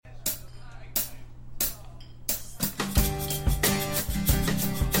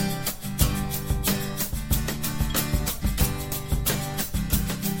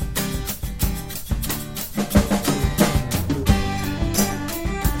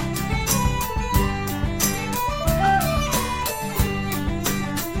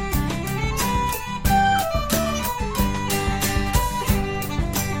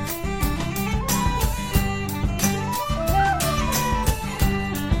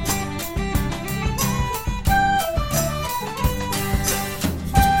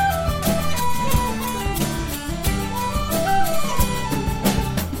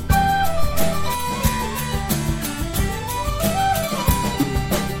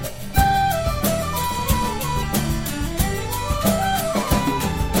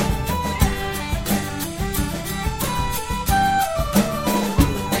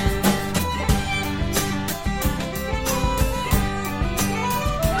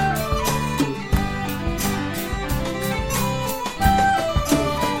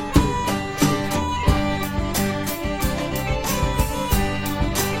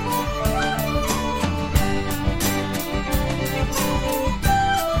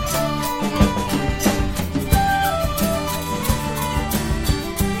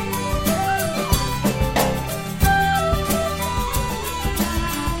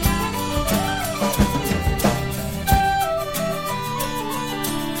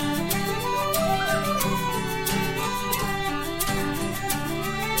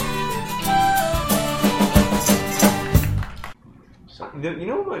You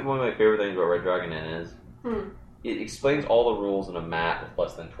know what one of my favorite things about Red Dragon Inn is? It explains all the rules in a mat with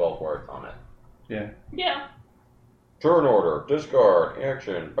less than 12 words on it. Yeah. Yeah. Turn order, discard,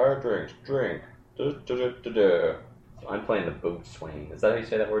 action, buy drinks, drink. I'm playing the boat swing. Is that how you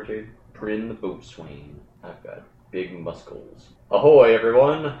say that word, Jade? Bryn the boat swing. I've got big muscles. Ahoy,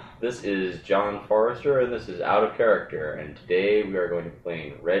 everyone! This is John Forrester, and this is Out of Character, and today we are going to be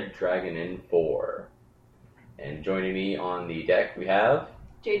playing Red Dragon Inn 4. And joining me on the deck we have...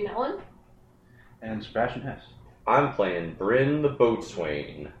 Jaden Ellen. And Sebastian Hess. I'm playing Bryn the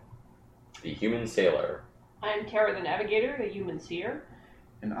Boatswain, the human sailor. I'm Tara the Navigator, the human seer.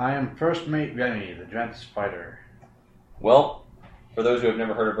 And I am First Mate Remy, the Drance Fighter. Well, for those who have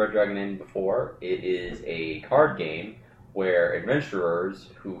never heard of Red Dragon Inn before, it is a card game where adventurers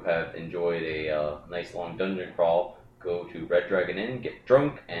who have enjoyed a nice long dungeon crawl go to Red Dragon Inn, get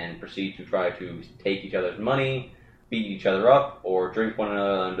drunk, and proceed to try to take each other's money, beat each other up, or drink one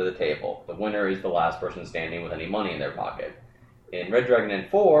another under the table. The winner is the last person standing with any money in their pocket. In Red Dragon Inn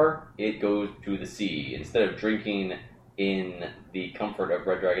 4, it goes to the sea. Instead of drinking in the comfort of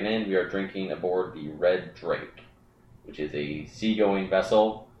Red Dragon Inn, we are drinking aboard the Red Drake, which is a seagoing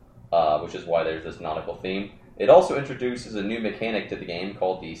vessel, which is why there's this nautical theme. It also introduces a new mechanic to the game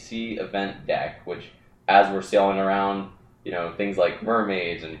called the Sea Event Deck, which, as we're sailing around, you know, things like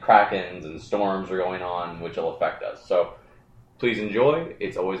mermaids and krakens and storms are going on, which will affect us. So, please enjoy.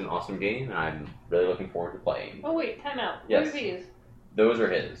 It's always an awesome game, and I'm really looking forward to playing. Oh wait, time out. Yes. What are these? Those are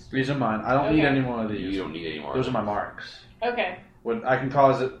his. These are mine. I don't need any more of these. You don't need any more. Those are my marks. Okay. When I can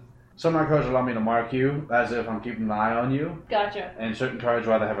cause it. Some of my cards allow me to mark you as if I'm keeping an eye on you. Gotcha. And certain cards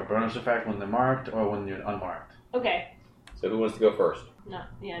rather have a bonus effect when they're marked or when you're unmarked. Okay. So who wants to go first?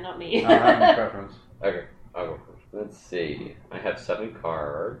 Not me. I don't have any preference. Okay, I'll go first. Let's see. I have 7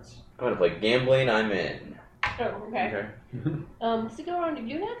 cards. I'm going to play Gambling. I'm in. Oh, okay. Does it go around to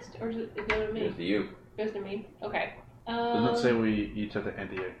you next, or does it go to me? Here's to you. It goes to me. Okay. Doesn't it say we each have to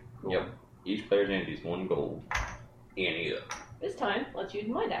ante a gold? Yep. Each player's ante is 1 gold. Ante up. This time, let's use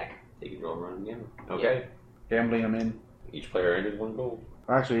my deck. Take it all around again. Okay. Gambling, I'm in. Each player enters 1 gold.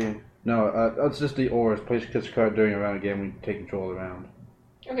 Actually, no, it's just the ors. Place a card during a round again, we take control of the round.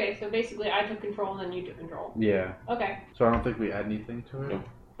 Okay, so basically I took control and then you took control. Yeah. Okay. So I don't think we add anything to it? Nope.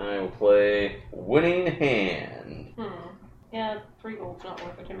 I will play Winning Hand. Yeah, 3 gold's not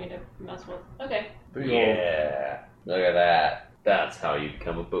worth it to me to mess with. Okay. 3 gold. Yeah. Look at that. That's how you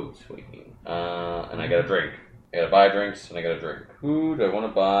become a boatswain. And I got a drink. I gotta buy drinks, and I got a drink. Who do I want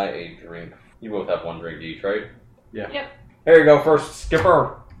to buy a drink? You both have 1 drink each, right? Yeah. Yep. Here you go, first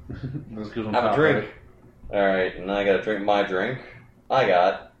skipper. Have Have a drink. Alright, and I gotta drink my drink. I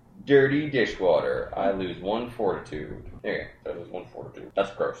got dirty dishwater. I lose 1 fortitude. There you go. I lose 1 fortitude.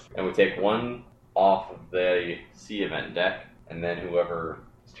 That's gross. And we take 1 off of the Sea Event deck, and then whoever's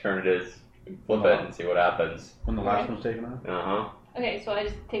turn it is, we flip it and see what happens. When the last one's taken off? Uh-huh. Okay, so I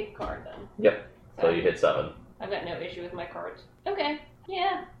just take a card then. Yep. So you hit 7. I've got no issue with my cards. Okay.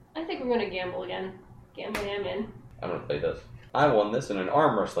 Yeah. I think we're gonna gamble again. Gambling, I'm in. I'm gonna play this. I won this in an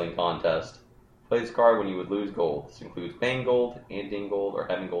arm wrestling contest. Play this card when you would lose gold. This includes paying gold, anteing gold, or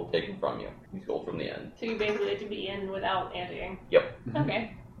having gold taken from you. Use gold from the end. So you basically have to be in without anteing. Yep.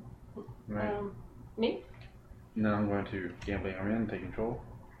 Okay. Right. Me? And then I'm going to gambling, I'm in, take control.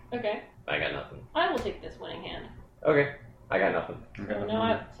 Okay. I got nothing. I will take this winning hand. Okay. I got nothing. So now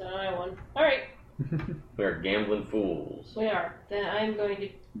I won. Alright. We are gambling fools. We are. Then I'm going to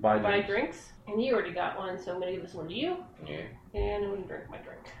buy drinks. And you already got one, so I'm going to give this one to you. Yeah. And I'm going to drink my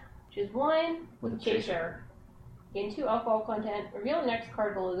drink. Choose wine with a chaser. Gain 2 alcohol content. Reveal the next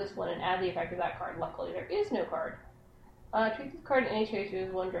card below this one and add the effect of that card. Luckily, there is no card. Treat this card in any chaser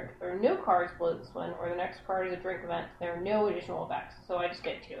as 1 drink. If there are no cards below this one, or the next card is a drink event, there are no additional effects. So I just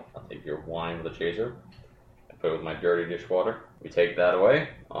get 2. I'll take your wine with a chaser. I put it with my dirty dishwater. We take that away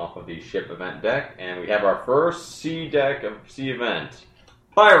off of the ship event deck, and we have our first sea deck of sea event.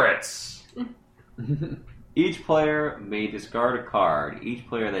 Pirates! Each player may discard a card. Each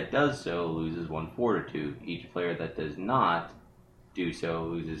player that does so loses 1 fortitude. Each player that does not do so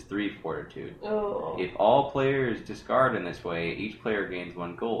loses 3 fortitude. Oh. If all players discard in this way, each player gains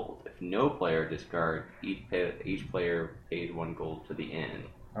 1 gold. If no player discard, each player pays 1 gold to the inn.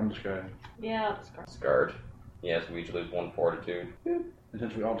 I'm discarding. Yeah, I'll discard. Discard. Yes, we each lose 1 fortitude. And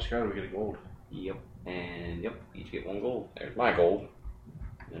since we all discard, we get a gold. Yep. And yep, each get 1 gold. There's my gold.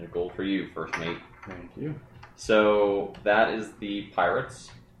 And a gold for you, first mate. Thank you. So that is the pirates.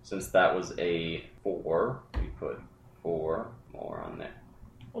 Since that was a 4, we put 4 more on there.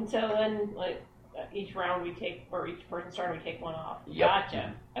 And so then, like, each round we take, or each person's turn we take 1 off. Yep.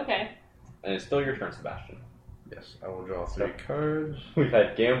 Gotcha. Okay. And it's still your turn, Sebastian. Yes, I will draw 3 cards. We've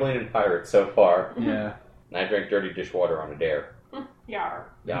had gambling and pirates so far. Yeah. And I drank dirty dishwater on a dare.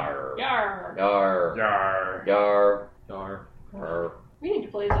 Yar. Yar. Yar. Yar. Yar. Yar. Yar. Yar. We need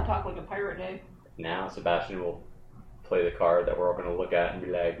to play this Talk Like a Pirate Day. Now Sebastian will play the card that we're all going to look at and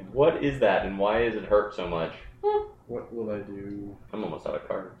be like, what is that and why does it hurt so much? What will I do? I'm almost out of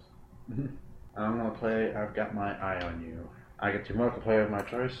cards. I'm going to play I've Got My Eye on You. I get to mark a player of my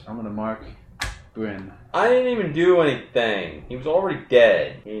choice. I'm going to mark Bryn. I didn't even do anything. He was already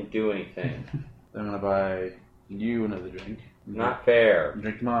dead. He didn't do anything. I'm going to buy you another drink. Not fair.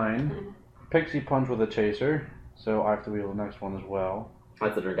 Drink mine. Pixie Punch with a chaser. So I have to wheel the next one as well.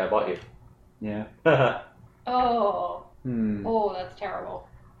 That's the drink I bought you. Yeah. Oh. Hmm. Oh, that's terrible.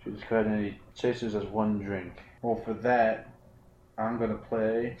 Should discard any chasers as 1 drink. Well, for that, I'm going to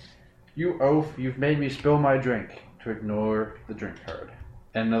play You Oaf, You've Made Me Spill My Drink to ignore the drink card.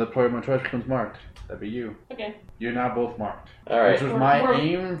 And another player of my choice becomes marked. That'd be you. Okay. You're now both marked. Alright. Which was my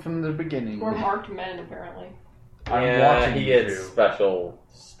aim from the beginning. We're marked men, apparently. I'm watching he you gets two. special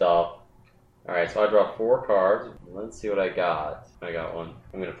stuff. Alright, so I draw 4 cards. Let's see what I got. I got one.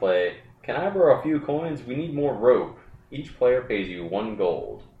 I'm going to play, can I borrow a few coins? We need more rope. Each player pays you 1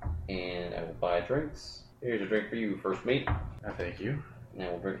 gold. And I will buy drinks. Here's a drink for you, first mate. Thank you. And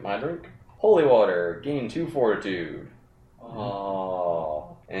I will drink my drink. Holy water, gain 2 fortitude.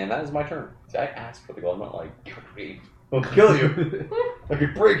 Oh, and that is my turn. See, I asked for the gold. I'm not like, give it to me. I'll kill you. I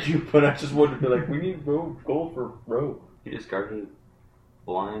could break you, but I just wanted to be like, we need rope, gold for rope. He discarded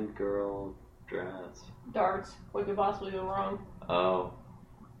blind girl dress. Darts. What could possibly go wrong? Oh.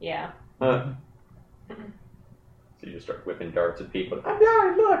 Yeah. Huh. So you just start whipping darts at people. I'm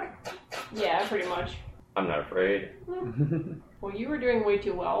blind, look! Yeah, pretty much. I'm not afraid. Well, you were doing way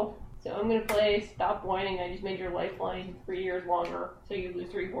too well. So I'm going to play Stop Whining. I just made your lifeline 3 years longer, so you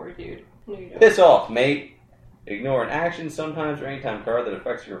lose 3 fortitude. No, you don't. Piss off, mate. Ignore an action sometimes or anytime card that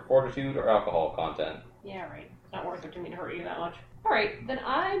affects your fortitude or alcohol content. Yeah, right. It's not worth it to me to hurt you that much. Alright, then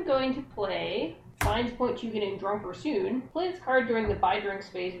I'm going to play Signs Point to Getting Drunk or Soon. Play this card during the buy drinks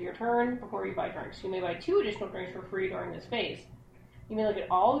phase of your turn before you buy drinks. You may buy 2 additional drinks for free during this phase. You may look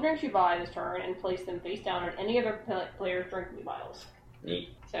at all the drinks you buy this turn and place them face down on any other player's drinking vials. Neat.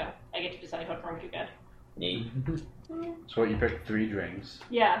 So, I get to decide how drunk you get. Neat. So you picked 3 drinks.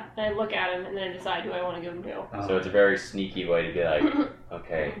 Yeah, and I look at him and then I decide who I want to give them to. So it's a very sneaky way to be like,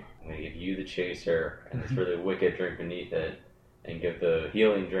 okay, I'm going to give you the chaser and this really wicked drink beneath it, and give the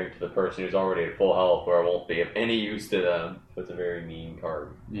healing drink to the person who's already at full health where it won't be of any use to them. So it's a very mean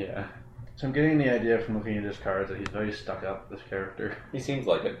card. Yeah. So I'm getting the idea from looking at his cards that he's very stuck up, this character. He seems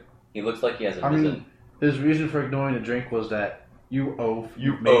like it. He looks like he has a I missing. mean, his reason for ignoring the drink was that you oaf,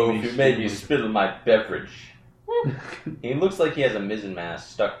 You made me spill my beverage. He looks like he has a mizzen mask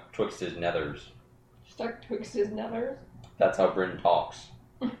stuck twixt his nethers. Stuck twixt his nethers? That's how Bryn talks.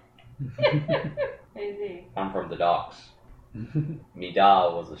 Crazy. I'm from the docks. Me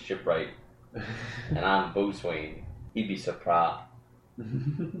doll was a shipwright, and I'm boatswain. He'd be surprised.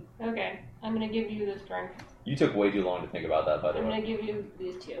 Okay, I'm gonna give you this drink. You took way too long to think about that, by the I'm way. gonna give you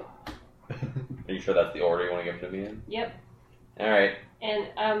these 2. Are you sure that's the order you want to give them to me in? Yep. Alright.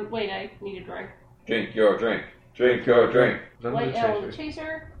 And, wait, I need a drink. Drink your drink. Drink your drink. Light L the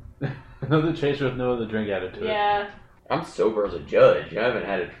chaser? Another chaser with no other drink added to it. Yeah. I'm sober as a judge. I haven't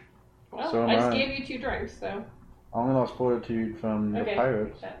had it. Well, So am I just I. gave you 2 drinks, so. Only lost fortitude from the Okay.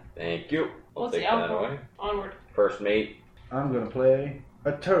 pirates. Thank you. I'll Let's take see, that I'll away. onward. First mate. I'm going to play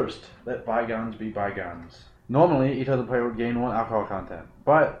a toast. Let bygones be bygones. Normally, each other player would gain 1 alcohol content,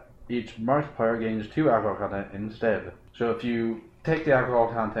 but each marked player gains 2 alcohol content instead. So if you take the alcohol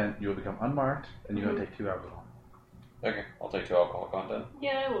content, you'll become unmarked, and you're going to take 2 alcohol. Okay, I'll take 2 alcohol content.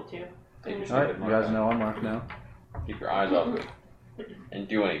 Yeah, I will too. Take your Alright, stupid you mark guys out. know I'm marked now. Keep your eyes off it. And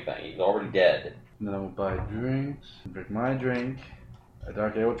do anything. He's already dead. And then I will buy drinks, drink my drink, a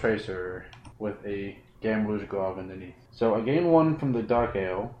Dark Ale Tracer with a Gambler's Grog underneath. So I gain 1 from the Dark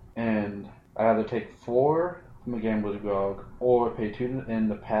Ale, and I either take 4 from the Gambler's Grog, or pay 2 in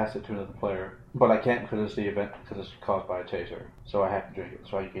to pass it to another player. But I can't because it's the event, because it's caused by a chaser. So I have to drink it,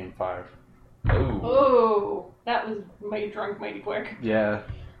 so I gain 5. Ooh. Oh, that was mighty drunk, mighty quick. Yeah.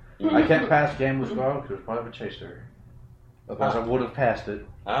 I can't pass Gambler's Grog because it's part of a chaser. Otherwise I would have passed it.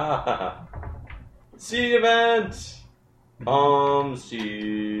 Ah. Sea event! Calm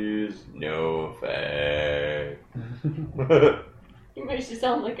seas, no effect. You makes you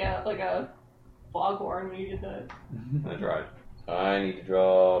sound like a foghorn when you did that. That's right. I need to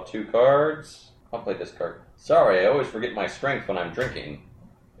draw 2 cards. I'll play this card. Sorry, I always forget my strength when I'm drinking.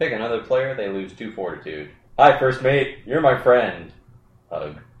 Pick another player, they lose 2 fortitude. Hi, first mate. You're my friend.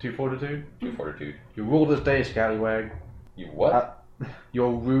 Hug. 2 fortitude. 2 fortitude. You rule this day, scallywag. You what?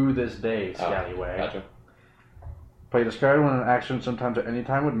 You'll rue this day, scallywag. Gotcha. Play discard when an action sometimes at any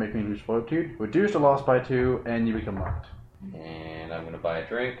time would make me lose fortitude. Reduce the loss by 2, and you become marked. And I'm going to buy a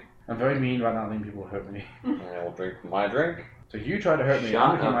drink. I'm very mean about not letting people hurt me. And I will drink my drink. So you try to hurt me. I'm Shot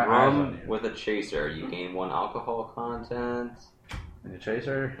gonna keep of my eyes on rum you. with a chaser. You gain 1 alcohol content. And the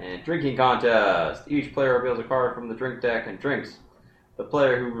chaser. And drinking contest. Each player reveals a card from the drink deck and drinks. The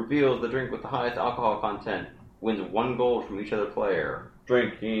player who reveals the drink with the highest alcohol content wins 1 gold from each other player.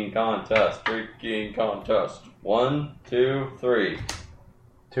 Drinking contest. Drinking contest. 1, 2, 3.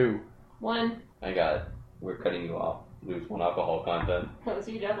 2. 1. I got it. We're cutting you off. Lose 1 alcohol content. Oh,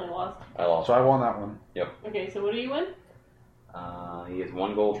 so you definitely lost. I lost. So I won that one. Okay, so what do you win? He gets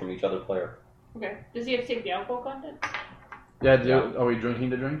 1 gold from each other player. Okay. Does he have to take the alcohol content? Yeah, Yeah. Are we drinking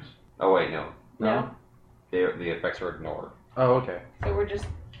the drinks? Oh, wait, no. No. The effects are ignored. Oh, okay. So we're just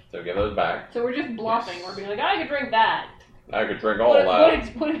So give those back. bluffing. We're being like, I could drink that. I could drink all What,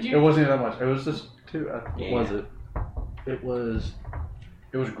 that. what did It you? wasn't even that much. It was just 2. Yeah. What was it?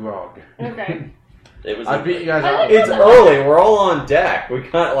 It was grog. Okay. It was. I beat you guys I out. like It's early. We're all on deck. We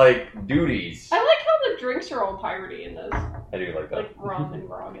got like duties. I like how the drinks are all piratey in this, I do like that. like rum and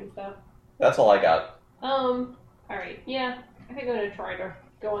grog and stuff. That's all I got. All right. Yeah, I think I'm gonna try to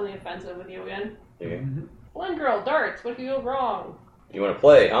go on the offensive with you again. Okay. One girl, darts. What if you go wrong? You want to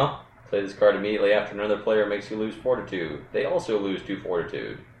play, huh? Play this card immediately after another player makes you lose fortitude. They also lose 2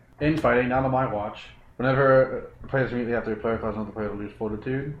 fortitude. In fighting, not on my watch. Whenever players immediately after a player causes another player to lose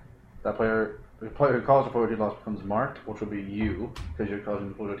fortitude, the player who caused the fortitude loss becomes marked, which will be you, because you're causing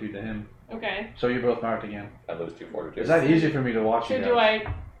the fortitude to him. Okay. So you're both marked again. I lose 2 fortitude. Is that easy for me to watch So you guys? do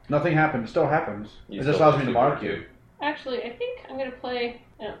I? Nothing happens. It still happens. You It just still allows lose me to 2 mark fortitude. you. Actually, I think I'm gonna play.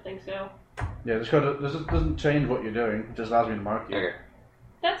 I don't think so. Yeah, this doesn't change what you're doing. It just allows me to mark you. Okay.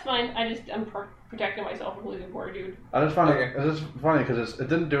 That's fine. I'm protecting myself from losing fortitude. I just find Okay. it's just funny because it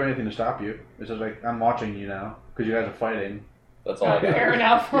didn't do anything to stop you. It's just like I'm watching you now because you guys are fighting. That's all I got. Fair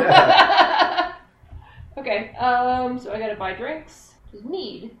enough. Yeah. Okay. So I gotta buy drinks. Which is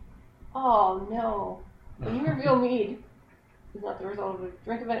mead. Oh no. When you reveal mead, is not the result of a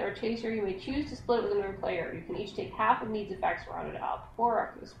drink event or a chaser. You may choose to split it with another player. You can each take half of mead's effects rounded up. 4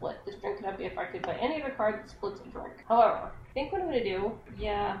 after the split. This drink cannot be affected by any other card that splits a drink. However, I think what I'm going to do,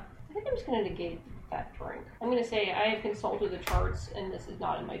 I think I'm just going to negate that drink. I'm going to say I have consulted the charts and this is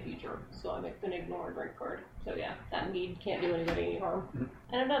not in my future, so I'm going to ignore a drink card. So yeah, that mead can't do anybody any harm.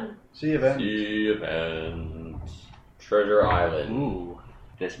 And I'm done. See you then. Sea event. Treasure Island. Ooh.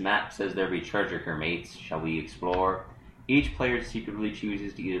 This map says there be treasure here, mates. Shall we explore? Each player secretly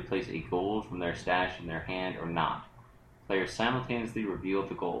chooses to either place a gold from their stash in their hand or not. Players simultaneously reveal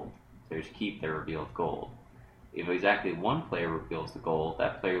the gold. Players keep their revealed gold. If exactly 1 player reveals the gold,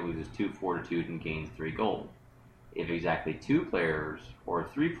 that player loses 2 fortitude and gains 3 gold. If exactly 2 players or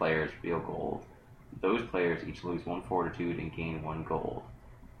 3 players reveal gold, those players each lose 1 fortitude and gain 1 gold.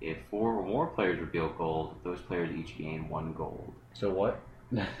 If 4 or more players reveal gold, those players each gain 1 gold. So what?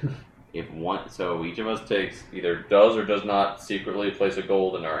 So each of us takes either does or does not secretly place a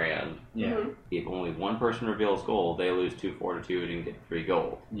gold in our hand. Yeah. Mm-hmm. If only 1 person reveals gold, they lose 2 fortitude and get 3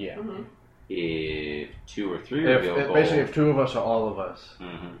 gold. Yeah. Mm-hmm. If 2 or 3 reveal gold, Basically, if 2 of us are all of us.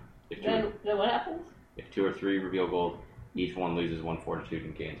 Mhm. If Then what happens? if 2 or 3 reveal gold, each one loses 1 fortitude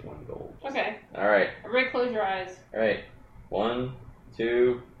and gains 1 gold. Okay. All right, Everybody close your eyes. 1,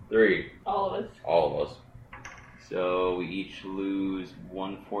 2, 3. All of us. All of us. So we each lose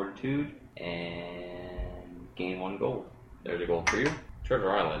 1 fortitude and gain 1 gold. There's a gold for you.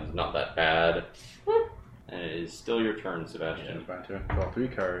 Treasure Island's not that bad. And it is still your turn, Yeah, Sebastian. it's my turn. Draw 3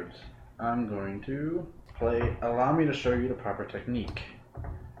 cards. I'm going to play. Allow me to show you the proper technique.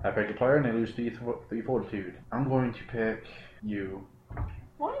 I pick a player and they lose 3 fortitude. I'm going to pick you.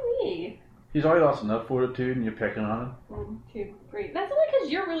 Why me? He's already lost enough fortitude and you're picking on him. 1, 2, 3. That's only because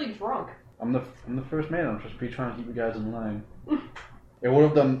you're really drunk. I'm the first man. I'm supposed to be trying to keep you guys in line. It would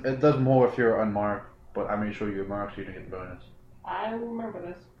have done. It does more if you're unmarked, but I made sure you're marked so you don't get the bonus. I remember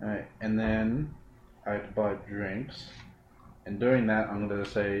this. Alright, and then I have to buy drinks. And during that, I'm going to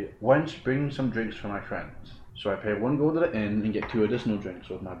say, wench, bring some drinks for my friends. So I pay 1 gold to the inn and get 2 additional drinks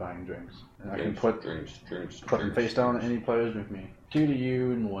with my buying drinks. And I can put them face down on any players with me. 2 to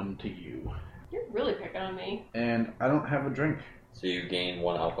you and 1 to you. You're really picking on me. And I don't have a drink. So you gain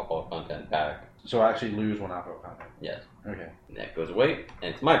 1 alcohol content back. So I actually lose 1 alcohol content. Yes. Okay. And that goes away,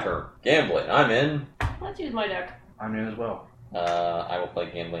 and it's my turn. Gambling. I'm in. Let's use my deck. I'm in as well. I will play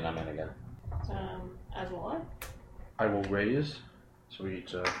gambling. I'm in again. As well. I will raise. So we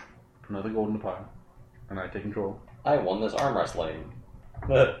each put another gold in the pile. And I take control. I won this arm wrestling.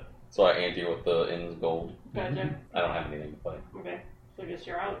 So I ante with the ends gold. Gotcha. I don't have anything to play. Okay. So just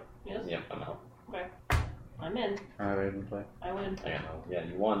you're out. Yes? Yep, I'm out. Okay. I'm in. I didn't play. I win. I got no. Yeah,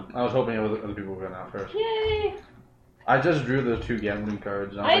 you won. I was hoping other people were going out first. Yay! I just drew those 2 gambling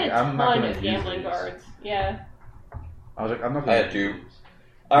cards. And I I was had like, a I'm not ton going of to use gambling these. cards. Yeah. I was like, I'm not I going had to 2. use these.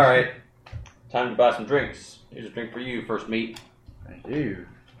 Alright. Time to buy some drinks. Here's a drink for you, first meat. Thank you.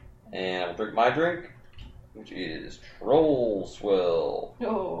 And I will drink my drink, which is Troll Swill.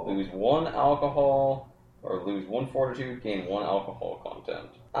 Oh. Lose 1 alcohol, or lose 1 fortitude, gain 1 alcohol content.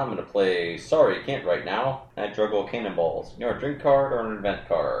 I'm gonna play Sorry, Can't Right Now, and I juggle cannonballs. You're a drink card or an event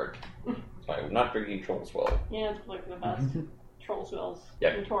card. So I'm not drinking Troll Swill. Yeah, it's like the best. Troll swells.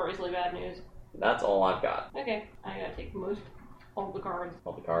 Yep. Notoriously bad news. That's all I've got. Okay. I gotta take most all the cards.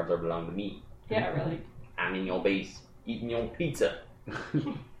 All the cards are belong to me. Yeah, really. I'm in your base, eating your pizza.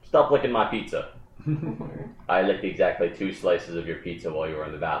 Stop licking my pizza. I licked exactly 2 slices of your pizza while you were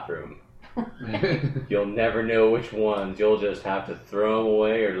in the bathroom. You'll never know which ones. You'll just have to throw them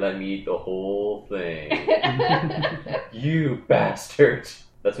away or let me eat the whole thing. You bastard.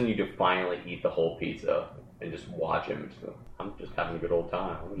 That's when you defiantly eat the whole pizza and just watch him. So, I'm just having a good old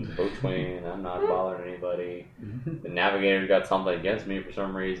time. I'm just boat swinging. I'm not bothering anybody. The navigator's got something against me for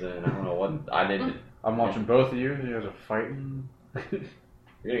some reason. I don't know what I did. I'm watching both of you. You guys are fighting. You're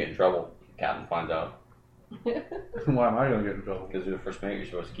gonna get in trouble. Captain finds out. Why am I going to get in trouble? Because you're the first mate, you're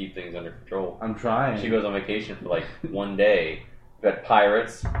supposed to keep things under control. I'm trying. She goes on vacation for like 1 day. We got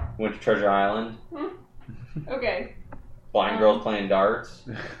pirates, went to Treasure Island, Okay. blind girls playing darts.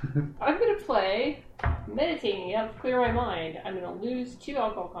 I'm gonna play meditating. You have to clear my mind. I'm gonna lose 2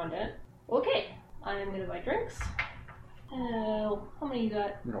 alcohol content. Okay. I'm gonna buy drinks. How many you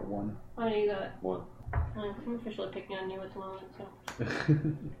got? We got 1. How many you got? 1. I'm officially picking on you at the moment, so.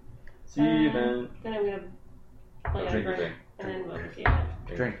 See you then. Then I'm gonna play a Drink, drink, drink. and then we'll see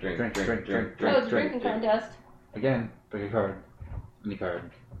you. Drink, drink, drink, drink. Oh, it's a drinking contest. Again, pick a card. Any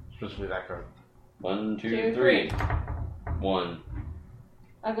card. Specifically that card. 1, 2, 2, 3. 1.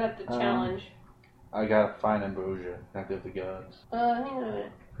 I've got the challenge. I got fine ambrosia. Active of the gods. Hang on a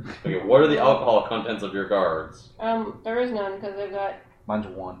minute. Okay, what are the alcohol contents of your cards? There is none because I've got Mine's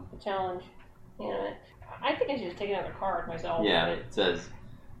 1. the challenge. Hang on a minute. I think I should just take another card myself. Yeah, it says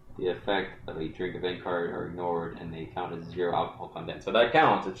the effect of a drink event card are ignored and they count as 0 alcohol content. So that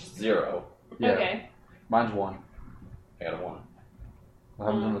counts, it's just 0. Yeah. Okay. Mine's 1. I got a 1. I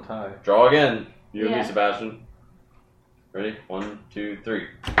haven't done the tie. Draw again. You and Yeah. me, Sebastian. Ready? 1, 2, 3.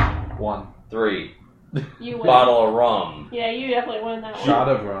 1. 3. You win. Bottle of rum. Yeah, you definitely won that one. Shot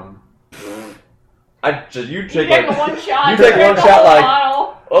of rum. You You take take like, one shot. you take drink one the shot whole like,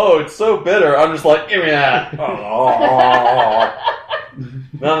 bottle. oh, it's so bitter. I'm just like, give me that.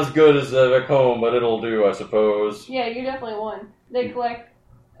 Not as good as back home, but it'll do, I suppose. Yeah, you definitely won. They collect.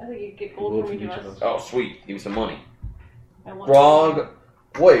 I think you get gold from each of us. Oh, sweet. Give me some money. I won. Grog.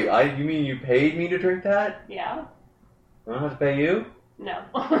 Wait, you mean you paid me to drink that? Yeah. I don't have to pay you? No.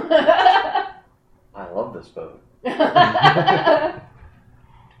 I love this boat.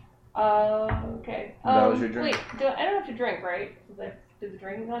 Okay. That was your drink? Wait, I don't have to drink, right? Did I do the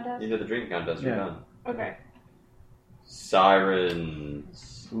drinking contest? You did the drinking contest. You're Yeah. done. Okay.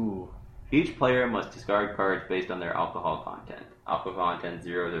 Sirens. Ooh. Each player must discard cards based on their alcohol content. Alcohol content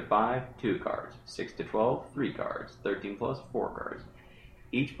 0 to 5, 2 cards. 6 to 12, 3 cards. 13 plus, 4 cards.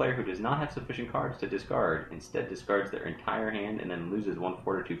 Each player who does not have sufficient cards to discard instead discards their entire hand and then loses 1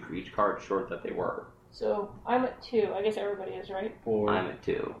 fortitude for each card short that they were. So I'm at 2. I guess everybody is, right? 4. I'm at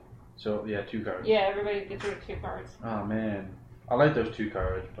 2. So, yeah, 2 cards. Yeah, everybody gets rid of 2 cards. Oh, man. I like those 2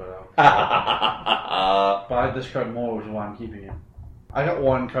 cards, but I I discard more, which is why I'm keeping it. I got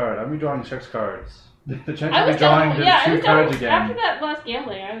 1 card. I'm drawing 6 cards. The chance I of was me drawing down. the Yeah, I 2 was down. cards again. After that last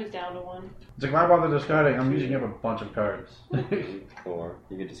gambling, I was down to 1. It's like, why bother discarding? I'm using up a bunch of cards. Or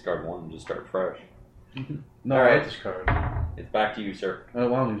you could discard 1 and just start fresh. No, All I right. like this card. It's back to you, sir. I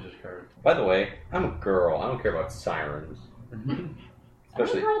don't want to use this card. By the way, I'm a girl. I don't care about sirens.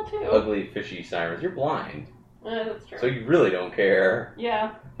 Especially I'm a girl too. ugly, fishy sirens. You're blind. That's true. So you really don't care.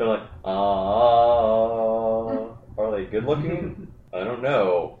 Yeah. They're like, are they good looking? I don't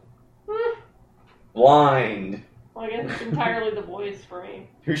know. Blind. Well, I guess it's entirely the voice for me.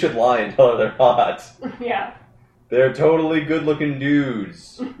 You should lie and tell her they're hot. Yeah. They're totally good looking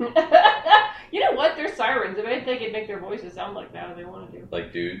dudes. You know what? They're sirens. I bet they could make their voices sound like that if they wanted to.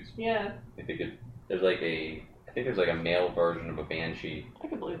 Like dudes. Yeah, I think there's like a male version of a banshee. I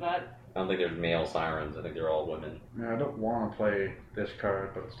could believe that. I don't think there's male sirens. I think they're all women. Yeah, I don't want to play this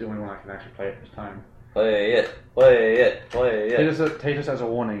card, but it's the only one I can actually play at this time. Play it. Play it. Play Take it. this as a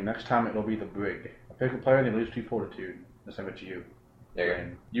warning. Next time it'll be the brig. I pick a player and they lose 2 fortitude. I send it to you. There you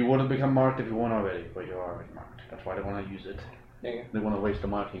go. You would have become marked if you weren't already, but you're already marked. That's why they want to use it. There you They want to waste the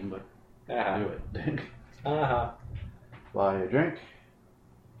marking, but go. do it. Uh-huh. Buy a drink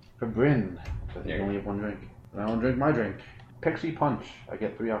for Bryn. I think Yeah. you only have one drink. I want to drink my drink. Pixie Punch. I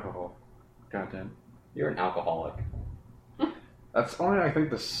get 3 alcohol content. You're an alcoholic. That's only, I think,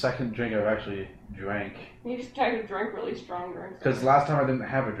 the second drink I've actually drank. You just try to drink really strong drinks. Because last time I didn't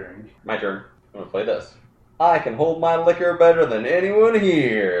have a drink. My turn. I'm gonna play this. I can hold my liquor better than anyone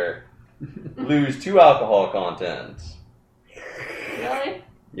here. Lose 2 alcohol content. Really?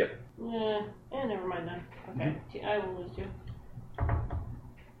 Yep. Yeah. Never mind then. Okay. I will lose 2.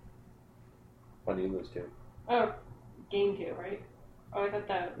 What do you lose to? Oh, game 2, right? Oh, I thought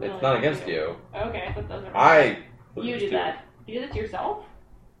that. It's not against you. Okay, I thought those were. I lose You did 2. that. You did it to yourself?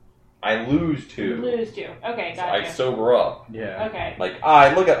 I lose 2. You lose 2. Okay, So gotcha. I sober up. Yeah. Okay. Like,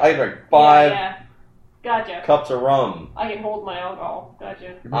 I drank 5 Yeah. Gotcha. cups of rum. I can hold my alcohol.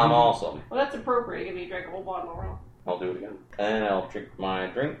 Gotcha. I'm awesome. Well, that's appropriate. Give me a drink a whole bottle of rum. I'll do it again. And I'll drink my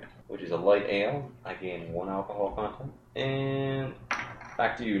drink, which is a light ale. I gain 1 alcohol content. And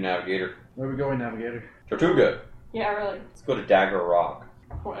back to you, Navigator. Where are we going, Navigator? Tortuga. Yeah, really. Let's go to Dagger Rock.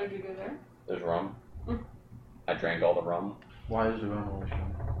 Why did you go there? There's rum. Mm. I drank all the rum. Why is the rum always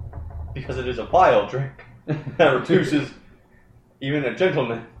gone? Because it is a vile drink that reduces even a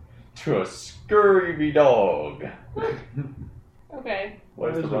gentleman to a scurvy dog. Okay. Why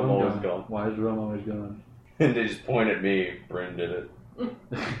is the rum always gone? Why is the rum always gone? And they just point at me. Bryn did it.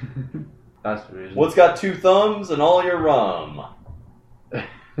 That's the reason. What's got 2 thumbs and all your rum?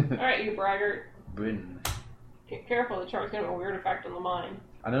 Alright, you braggart. Bryn. Careful, the chart's gonna have a weird effect on the mind.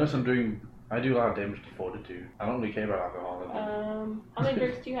 I notice I do a lot of damage to fortitude. I don't really care about alcohol. How many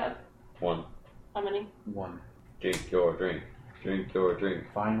drinks do you have? 1. How many? 1. Drink your drink. Drink your drink.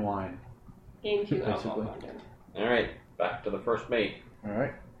 Fine wine. Game 2 alcohol Basically. content. Alright, back to the first mate.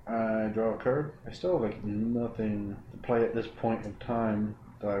 Alright. I draw a card. I still have like nothing to play at this point in time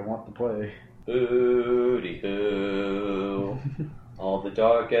that I want to play. Booty hoo. All the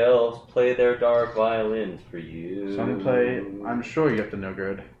dark elves play their dark violins for you. Some play. I'm sure you get the no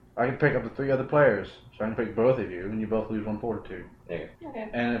good. I can pick up to 3 other players, so I can pick both of you, and you both lose 1 fortitude. There. Okay.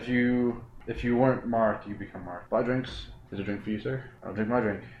 And if you weren't marked, you become marked. Buy drinks. Is a drink for you, sir? I'll drink my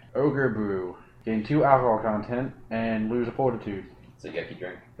drink. Ogre Brew. Gain 2 alcohol content and lose a fortitude. It's a yucky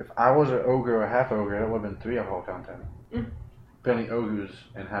drink. If I was an ogre or half ogre, that would have been 3 alcohol content. Mm. Apparently ogres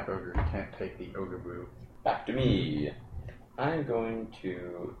and half ogres can't take the ogre brew. Back to me. I'm going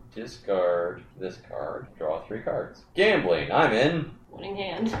to discard this card, draw 3 cards. Gambling, I'm in. Winning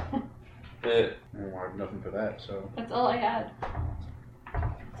hand. I have nothing for that, so. That's all I had.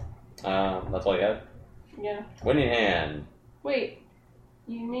 That's all you had? Yeah. Winning hand. Wait.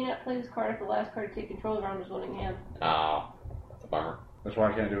 You may not play this card if the last card to take control of the round is winning hand. Oh, that's a bummer. That's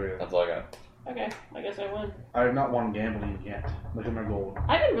why I can't do it. That's all I got. Okay, I guess I win. I have not won gambling yet. Look at my gold.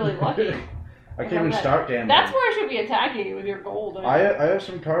 I've been really lucky. I can't even start gambling. That's where I should be attacking you with your gold. I have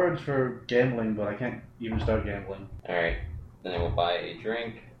some cards for gambling, but I can't even start gambling. Alright. Then I will buy a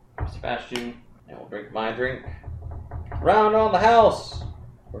drink from Sebastian. And we'll drink my drink. Round on the house!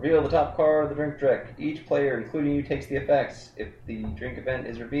 Reveal the top card of the drink deck. Each player, including you, takes the effects. If the drink event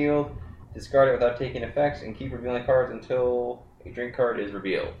is revealed, discard it without taking effects and keep revealing cards until a drink card is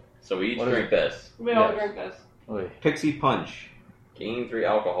revealed. So we each What is drink this. We all Yes. drink this. Wait. Pixie Punch. Gain 3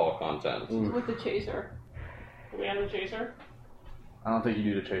 alcohol content. Ooh. With the chaser. Do we have the chaser? I don't think you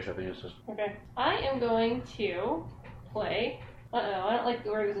do the chase. I think it's just. Okay. I am going to play. I don't like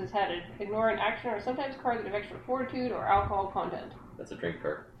where this is headed. Ignore an action or sometimes card that have extra fortitude or alcohol content. That's a drink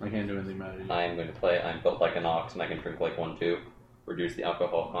card. I can't do anything about it. I am going to play I'm built like an ox and I can drink like 1-2. Reduce the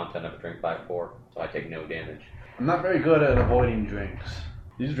alcohol content of a drink by 4, so I take no damage. I'm not very good at avoiding drinks.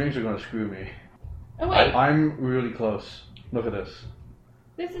 These drinks are going to screw me. Oh wait, I'm really close. Look at this.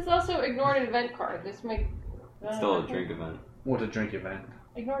 this is also ignore an event card. This may It's still a drink event. What's a drink event?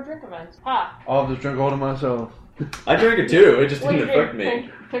 Ignore drink events. Ha! I'll just drink all to myself. I drank it too, it just What didn't do you affect me.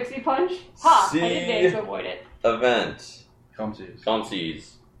 drink? Pixie punch? Ha! I See? did manage to avoid it. Event. Come see us.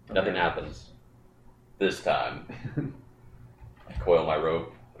 Concees. Nothing happens. This time. I coil my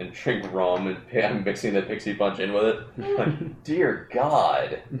rope and drink rum and I'm mixing the pixie punch in with it. Like, dear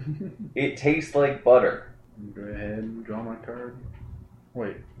God. It tastes like butter. Go ahead and draw my card.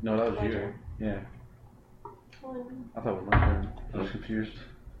 Wait, no, that was My you. turn. Yeah, 1, I thought it was my turn. I was confused.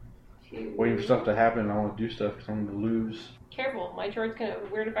 2. Waiting for stuff to happen and I want to do stuff because I'm going to lose. Careful, my chart's gonna have a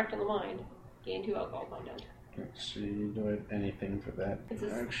weird effect on the mind. Gain 2 alcohol content. Let's see, do I have anything for that? It's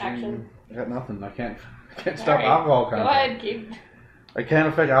this action. I got nothing. I can't stop Alright, alcohol Go content. ahead, keep. I can't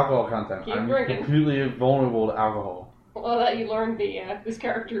affect alcohol content. Keep I'm drinking. completely vulnerable to alcohol. Well, that you learned this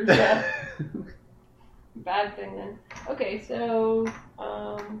character's bad thing then. Okay, so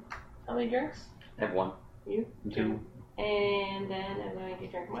how many drinks? I have one. You? 2. And then I'm going to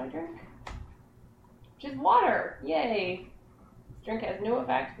drink my drink. Which is water! Yay! This drink has no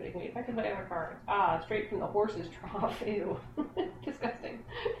effect, but it can be affected by other cards. Ah, straight from the horse's trough. Ew. Disgusting.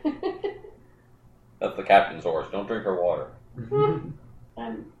 That's the captain's horse. Don't drink her water.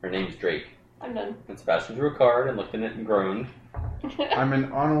 Her name's Drake. I'm done. And Sebastian drew a card and looked in it and groaned. I'm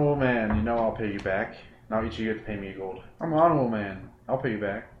an honorable man. You know I'll pay you back. Now each of you have to pay me a gold. I'm an honorable man. I'll pay you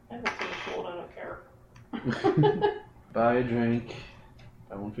back. I haven't seen a gold, I don't care. Buy a drink.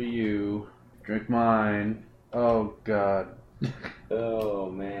 That one for you. Drink mine. Oh, God. Oh,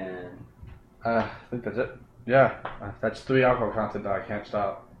 man. I think that's it. Yeah, that's 3 alcohol content that I can't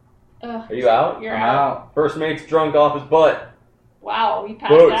stop. Ugh. Are you out? You're I'm out. First mate's drunk off his butt. Wow, he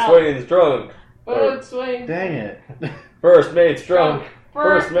passed Boat out. swing's drunk. Boat swing. Dang it. First mate's drunk.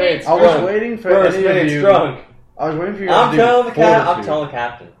 First mate's I drunk. was waiting for First any of mate's you. drunk. I was waiting for you I'm to telling do the I'm fortitude. telling the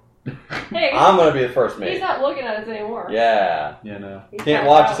captain. Hey, I'm gonna be the first he's mate. not looking at us anymore. Yeah. Yeah, no. He's Can't passed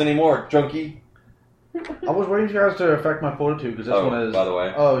watch out. us anymore, junkie. I was waiting for you guys to affect my fortitude because this Oh, one is. by the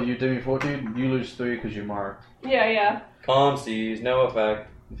way. Oh, you did me fortitude. You lose 3 because you marked. Yeah. Calm seas, no effect.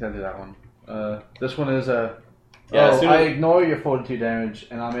 You can't do that one. This one is Yeah, as soon I as- ignore your fortitude damage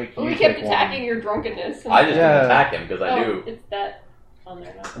and I'll make you We kept take attacking 1. your drunkenness. I just Yeah. didn't attack him because I Oh, knew. it's that on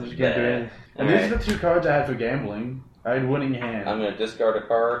there now. I just can't do anything. And Alright. these are the 2 cards I had for gambling. I had winning hand. I'm gonna discard a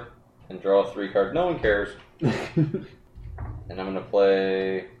card and draw 3 cards. No one cares. And I'm gonna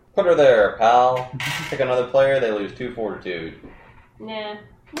play. Put her there, pal. Pick another player. They lose 2 fortitude. Nah. I'm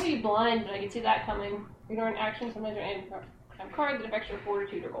gonna be blind, but I can see that coming. Ignore an action, sometimes or any card that affects your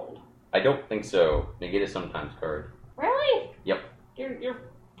fortitude or gold. I don't think so. Negate a sometimes card. Really? Yep. You're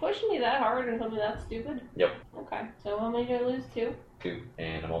pushing me that hard on something that stupid? Yep. Okay. So how many did I lose? 2? 2.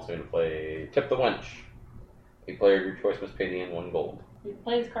 And I'm also gonna play Tip the Wench. A player of your choice must pay the end 1 gold. You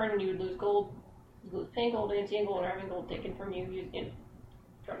play this card and you would lose gold. You lose paying gold, anti gold, or having gold taken from you using it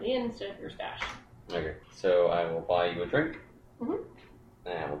from the inn instead of your stash. Okay. So I will buy you a drink. Mhm.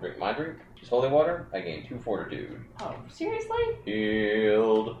 And we'll drink my drink. Just holy water. I gain 2 fortitude. Oh, seriously?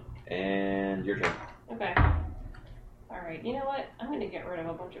 Healed. And your turn. Okay. Alright, you know what? I'm gonna get rid of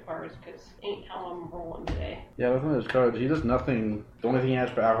a bunch of cards because ain't how I'm rolling today. Yeah, with one of those cards, he does nothing. The only thing he has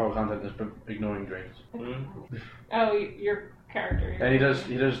for alcohol content is ignoring drinks. Oh, your character. And he does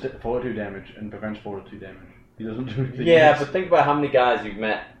fortitude damage and prevents fortitude damage. He doesn't do anything Yeah, else. but think about how many guys you've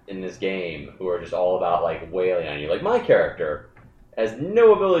met in this game who are just all about like wailing on you. Like my character has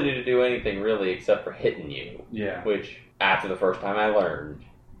no ability to do anything really except for hitting you. Yeah. Which after the first time I learned,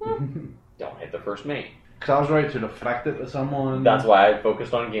 don't hit the first mate. Because I was ready to deflect it to someone. That's why I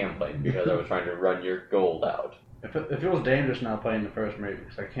focused on gameplay because I was trying to run your gold out. It feels dangerous now playing the first mate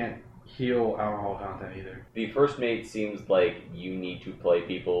because I can't heal alcohol content either. The first mate seems like you need to play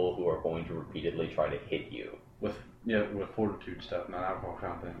people who are going to repeatedly try to hit you. With fortitude stuff, not alcohol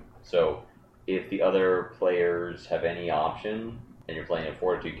content. So if the other players have any option and you're playing a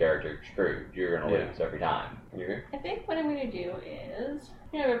fortitude character, you're screwed. You're going to lose every time. You agree? I think what I'm going to do is,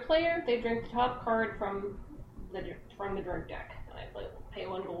 the player, they drink the top card from the drink deck. And I pay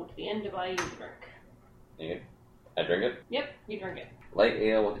 1 gold to the end to buy you the drink. You good? I drink it? Yep, you drink it. Light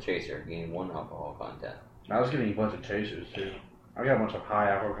ale with a chaser. Gain 1 alcohol content. I was getting a bunch of chasers too. I got a bunch of high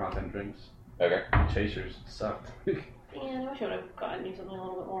alcohol content drinks. Okay. Chasers sucked. And I wish I would have gotten you something a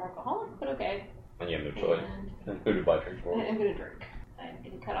little bit more alcoholic, but okay. And you have no choice. And Who to buy drinks for? I'm going to drink. I'm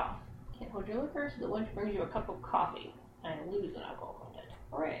getting cut off. Can't hold your liquor, so the lunch brings you a cup of coffee. I lose an alcohol content.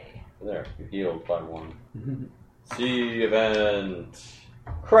 Hooray. There. You healed by 1. Sea event.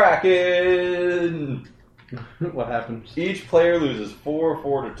 Kraken! What happens? Each player loses 4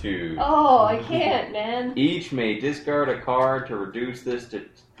 fortitude. Oh, I can't, man. Each may discard a card to reduce this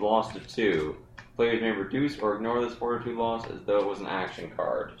loss to 2. Players may reduce or ignore this fortitude loss as though it was an action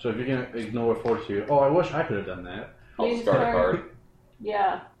card. So if you can ignore fortitude, I wish I could have done that. I'll Please discard a card.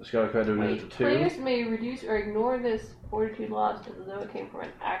 Yeah. Discard a card to reduce Wait, to 2. players may reduce or ignore this fortitude loss as though it came from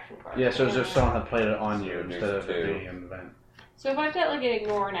an action card. Yeah, so it's just someone had played it on you Reduce instead of to it 2. being an event. So if I set like an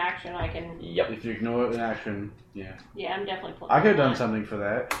ignore an action, I can. Yep. If you ignore it in action, yeah. Yeah, I'm definitely playing. I could have done something for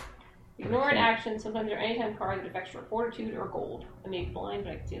that. Ignore an action, sometimes or anytime card that affects your fortitude or gold. I may be blind,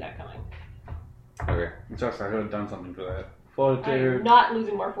 but I can see that coming. Okay. It sucks, I could have done something for that. I'm Fortitude. not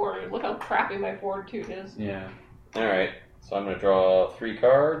losing my fortitude. Look how crappy my fortitude is. Yeah. Alright. So I'm going to draw 3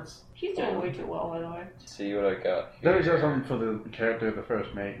 cards. She's doing way too well, by the way. See what I got Let me here. say something for the character of the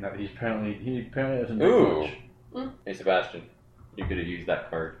first mate that he apparently doesn't do Ooh. much. Hey Sebastian, you could have used that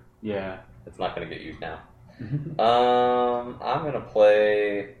card. Yeah. It's not going to get used now. I'm gonna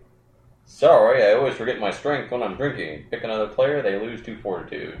play. Sorry, I always forget my strength when I'm drinking. Pick another player, they lose 2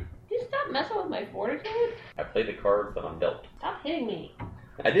 fortitude. You stop messing with my fortitude? I play the cards that I'm dealt. Stop hitting me.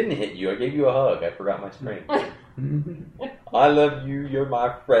 I didn't hit you, I gave you a hug. I forgot my strength. I love you, you're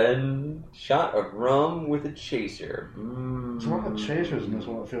my friend. Shot of rum with a chaser. There's a lot of chasers in this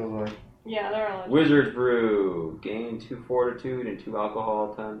one, it feels like. Yeah, they're all. Wizard's Brew. Gain 2 fortitude and 2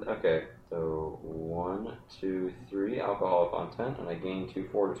 alcohol content. Okay, so 1, 2, 3 alcohol content, and I gain 2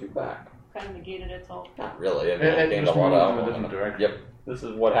 fortitude back. Kind of negated itself. Not really. I mean, I gained a just lot of moves in a alcohol. different direction. Yep. This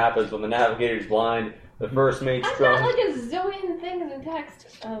is what happens when the navigator's blind. The first mate's I've drunk. got like a zillion things in text.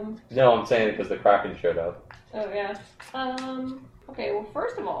 No, I'm saying it because the Kraken showed up. Oh yeah. Okay, well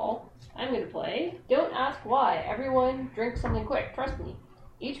first of all, I'm gonna play Don't Ask Why. Everyone drink something quick, trust me.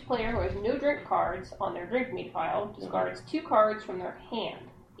 Each player who has no drink cards on their drink meat pile discards 2 cards from their hand.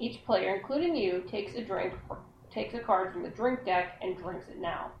 Each player, including you, takes a card from the drink deck and drinks it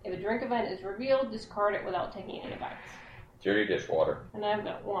now. If a drink event is revealed, discard it without taking any effects. Dirty dishwater. And I've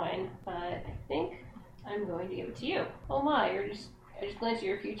got wine, but I think I'm going to give it to you. Oh my, I just glanced at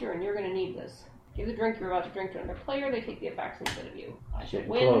your future and you're going to need this. Give the drink you're about to drink to another player, they take the effects instead of you. I should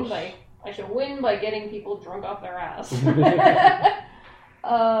win by getting people drunk off their ass.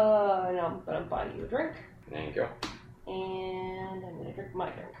 No, but I'm buying you a drink. Thank you. And I'm going to drink my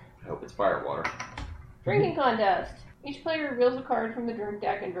drink. I hope it's firewater. Drinking contest. Each player reveals a card from the drink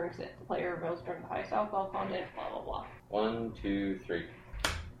deck and drinks it. The player reveals the drink with the highest alcohol content, blah, blah, blah. 1, 2, 3.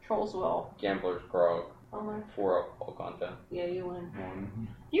 Troll's Will. Gambler's Grog. Oh my. 4 alcohol content. Yeah, you win. 1.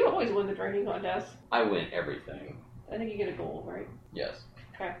 You always win the drinking contest. I win everything. I think you get a gold, right? Yes.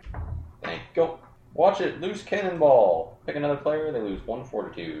 Okay. Thank you. Watch it. Loose cannonball. Pick another player, they lose 1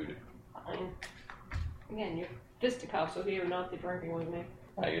 fortitude. Fine. Again, you're fisticuffs, so you're not the drinking with me.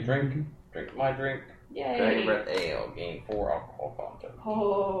 Now you drink. Drink my drink. Yay! Dragon Breath Ale. Gain 4 alcohol content.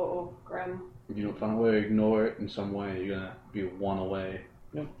 Oh, grim. If you don't find a way to ignore it in some way, you're gonna be 1 away.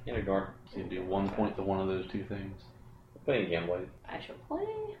 Nope. Can't ignore. So you do 1 point to one of those 2 things. Playing Gambling. I shall play.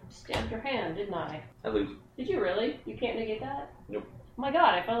 Stabbed your hand, didn't I? I lose. Did you really? You can't negate that? Nope. Oh my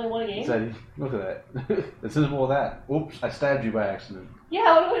god, I finally won a game? So, look at that. It's simple as that. Oops, I stabbed you by accident.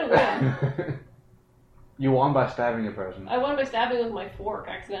 Yeah, what a way to win. You won by stabbing a person. I won by stabbing with my fork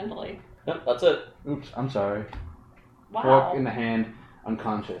accidentally. Yep, that's it. Oops, I'm sorry. Wow. Fork in the hand,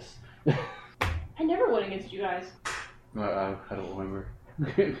 unconscious. I never won against you guys. I don't remember.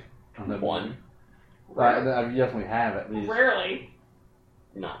 One. I definitely have at least. Rarely.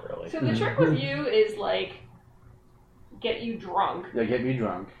 Not really. So the trick with you is like get you drunk. Yeah, get me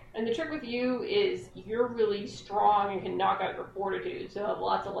drunk. And the trick with you is you're really strong and can knock out your fortitude, so have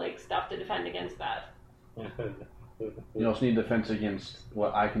lots of like stuff to defend against that. You also need defense against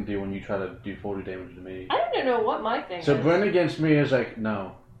what I can do when you try to do 40 damage to me. I don't know what my thing So is. Brent against me is like,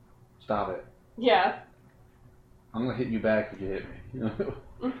 no, stop it. Yeah. I'm gonna hit you back if you hit me.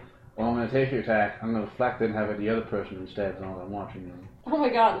 Well, I'm gonna take your attack. I'm gonna deflect it and have it the other person instead, as long as I'm watching them. Oh my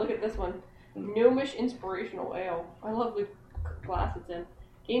god, look at this one. Gnomish Inspirational Ale. I love the glass it's in.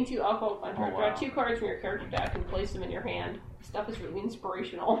 Gain 2 alcohol content. Oh, wow. Draw 2 cards from your character deck and place them in your hand. This stuff is really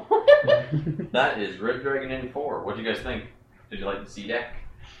inspirational. That is Red Dragon in 4. What do you guys think? Did you like the C deck?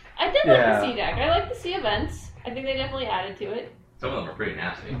 I did like the C deck. I like the C events. I think they definitely added to it. Some of them are pretty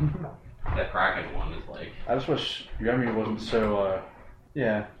nasty. That Kraken one is like. I just wish Remy wasn't so,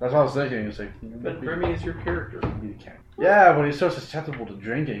 yeah, that's what I was thinking. It's like, But Remy is your character. yeah, but he's so susceptible to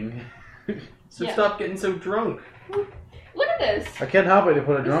drinking. So Yeah. stop getting so drunk. Look at this. I can't help it. They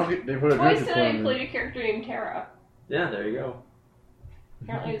put a drink Twice in today front I of me. played a character named Tara. Yeah, there you go.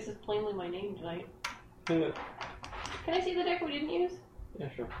 Apparently this is plainly my name tonight. Yeah, Can I see the deck we didn't use?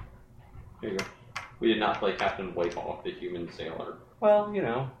 sure. Here you go. We did not play Captain Whitehawk, the human sailor. Well, you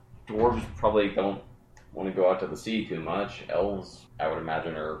know, dwarves probably don't want to go out to the sea too much. Elves, I would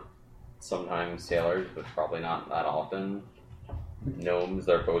imagine, are sometimes sailors, but probably not that often. Gnomes,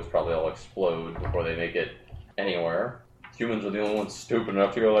 their boats probably all explode before they make it anywhere. Humans are the only ones stupid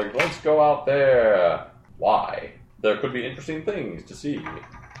enough to go like, let's go out there. Why? There could be interesting things to see.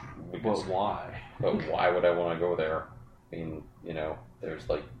 But why? But why would I want to go there? I mean, you know, there's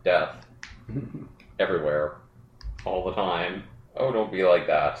like death everywhere, all the time. Oh, don't be like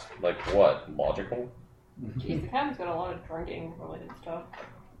that. Like what? Logical? Jeez, the cabin's got a lot of drinking related stuff.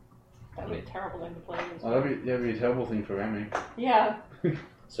 That would be a terrible thing to play. That'd be a terrible thing for Remy. Yeah.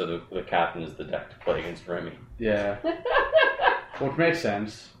 So the captain is the deck to play against Remy. Yeah. Which makes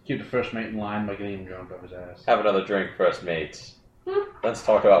sense. Keep the first mate in line by getting him drunk off his ass. Have another drink, first mates. Let's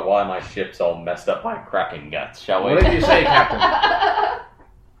talk about why my ship's all messed up by Kraken guts, shall we? What did you say, Captain?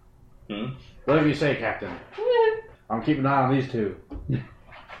 Whatever you say, Captain. I'm keeping an eye on these two.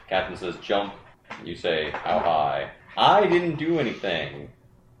 Captain says jump. You say how high. I didn't do anything.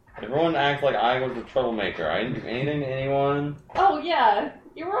 Everyone acts like I was the troublemaker. I didn't do anything to anyone. Oh yeah,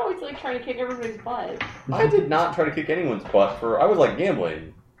 you were always like trying to kick everybody's butt. I did not try to kick anyone's butt I was like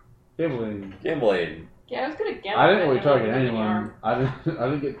gambling. Gambling. Yeah, I was gonna gamble. I didn't really target anyone. I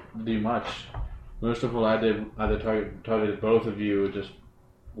didn't get to do much. Most of what I did, either targeted both of you or just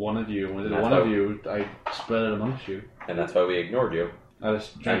one of you. When I did one of you, I spread it amongst you. And that's why we ignored you. I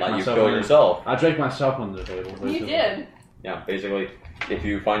just And drank let you myself. kill yourself. I drank myself under the table. Basically. You did. Yeah, basically, if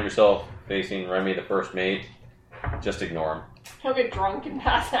you find yourself facing Remy, the first mate, just ignore him. He'll get drunk and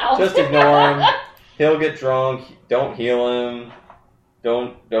pass out. Just ignore him. He'll get drunk. Don't heal him.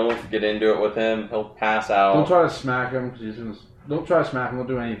 Don't get into it with him. He'll pass out. Don't try to smack him. Don't try to smack him. Don't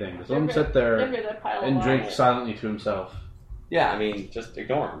do anything. Just let him sit there and drink silently to himself. Yeah, I mean, just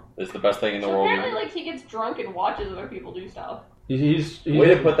ignore him. It's the best thing in the world. Apparently, like, he gets drunk and watches other people do stuff. He's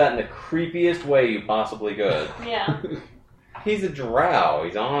way to put that in the creepiest way you possibly could. Yeah. He's a drow.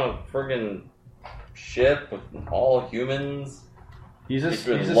 He's on a friggin' ship with all humans. He's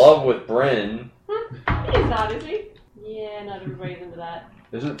in love with Bryn. He's not, is he? Yeah, not everybody's into that.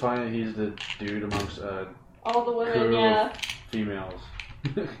 Isn't it funny that he's the dude amongst all the women, crew yeah. of females?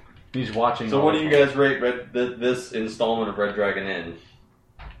 He's watching. So what do you guys rate this installment of Red Dragon Inn?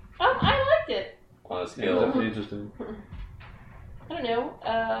 I liked it. On a Yeah, scale. definitely interesting. I don't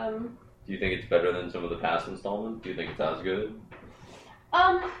know. Do you think it's better than some of the past installments? Do you think it's as good?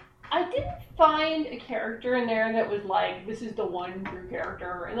 I didn't find a character in there that was like, this is the one true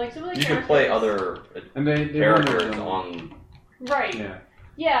character. And like some of the You characters... could play other and they characters on... Right. Yeah.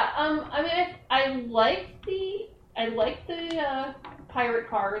 Yeah, I mean, I like the pirate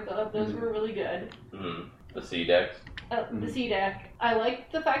card. Those were really good. Mm-hmm. The sea decks. The sea deck. I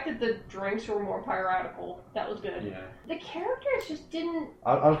liked the fact that the drinks were more piratical. That was good. Yeah. The characters just didn't...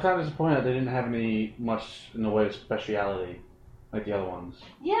 I was kind of disappointed that they didn't have much in the way of speciality like the other ones.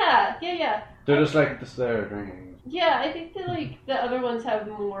 Yeah. They're just like this there drinking. Yeah, I think that like the other ones have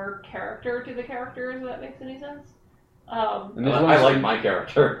more character to the characters, if that makes any sense. And I like my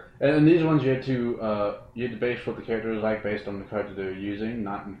character. And these ones you had to base what the character is like based on the cards that they're using,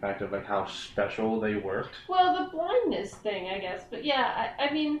 not in fact of like how special they worked. Well, the blindness thing, I guess, but yeah,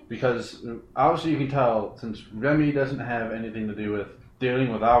 I mean... Because obviously you can tell, since Remy doesn't have anything to do with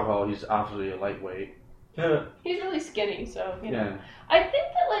dealing with alcohol, he's obviously a lightweight. He's really skinny, so, you know. Yeah. I think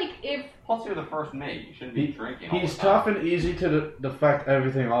that, like, if... Plus you're the first mate. You shouldn't be drinking all He's the time. tough and easy to deflect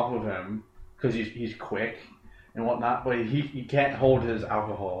everything off of him, because he's quick and whatnot, but he can't hold his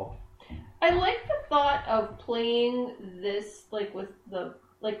alcohol. I like the thought of playing this, like, with the...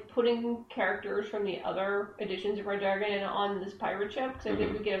 Like, putting characters from the other editions of Red Dragon on this pirate ship, because I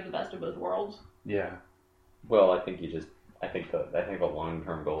think we get the best of both worlds. Yeah. Well, I think the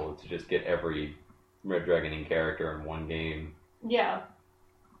long-term goal is to just get every Red Dragon Inn character in one game. Yeah.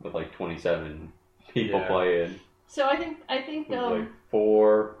 With like 27 people playing. So I think like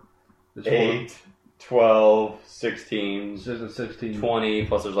 4, 8, 12, 16, 16, 20,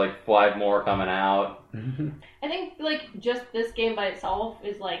 plus there's like 5 more coming out. I think like just this game by itself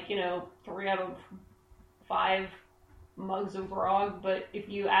is like, 3 out of 5 mugs of grog, but if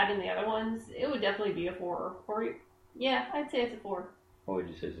you add in the other ones, it would definitely be a 4. Yeah, I'd say it's a 4. What would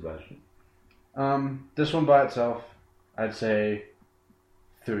you say, Sebastian? This one by itself, I'd say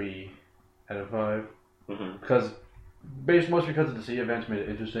 3 out of 5. Mm-hmm. Because, mostly because of the sea events made it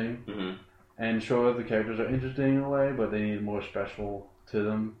interesting. Mm-hmm. And sure, the characters are interesting in a way, but they need more special to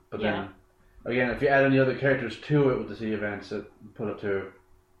them. But then, again, if you add any other characters to it with the sea events, it put it to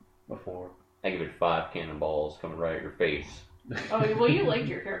a 4. I give it 5 cannonballs coming right at your face. Oh, well, you liked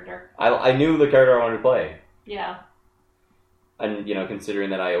your character. I knew the character I wanted to play. Yeah. And, considering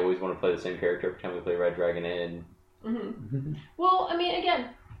that I always want to play the same character every time we play Red Dragon Inn. Mm-hmm. Well, I mean, again,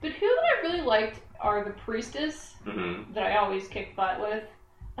 the two that I really liked are the Priestess, that I always kick butt with,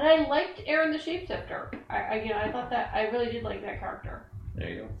 and I liked Aaron the Shapeshifter. I thought that, I really did like that character. There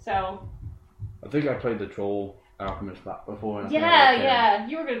you go. So. I think I played the Troll Alchemist before. And Yeah,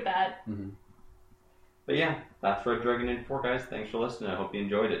 you were good at that. Mm-hmm. But yeah, that's Red Dragon Inn 4, guys. Thanks for listening. I hope you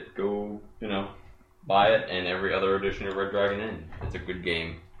enjoyed it. Go, buy it and every other edition of Red Dragon Inn. It's a good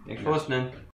game. Thanks for listening.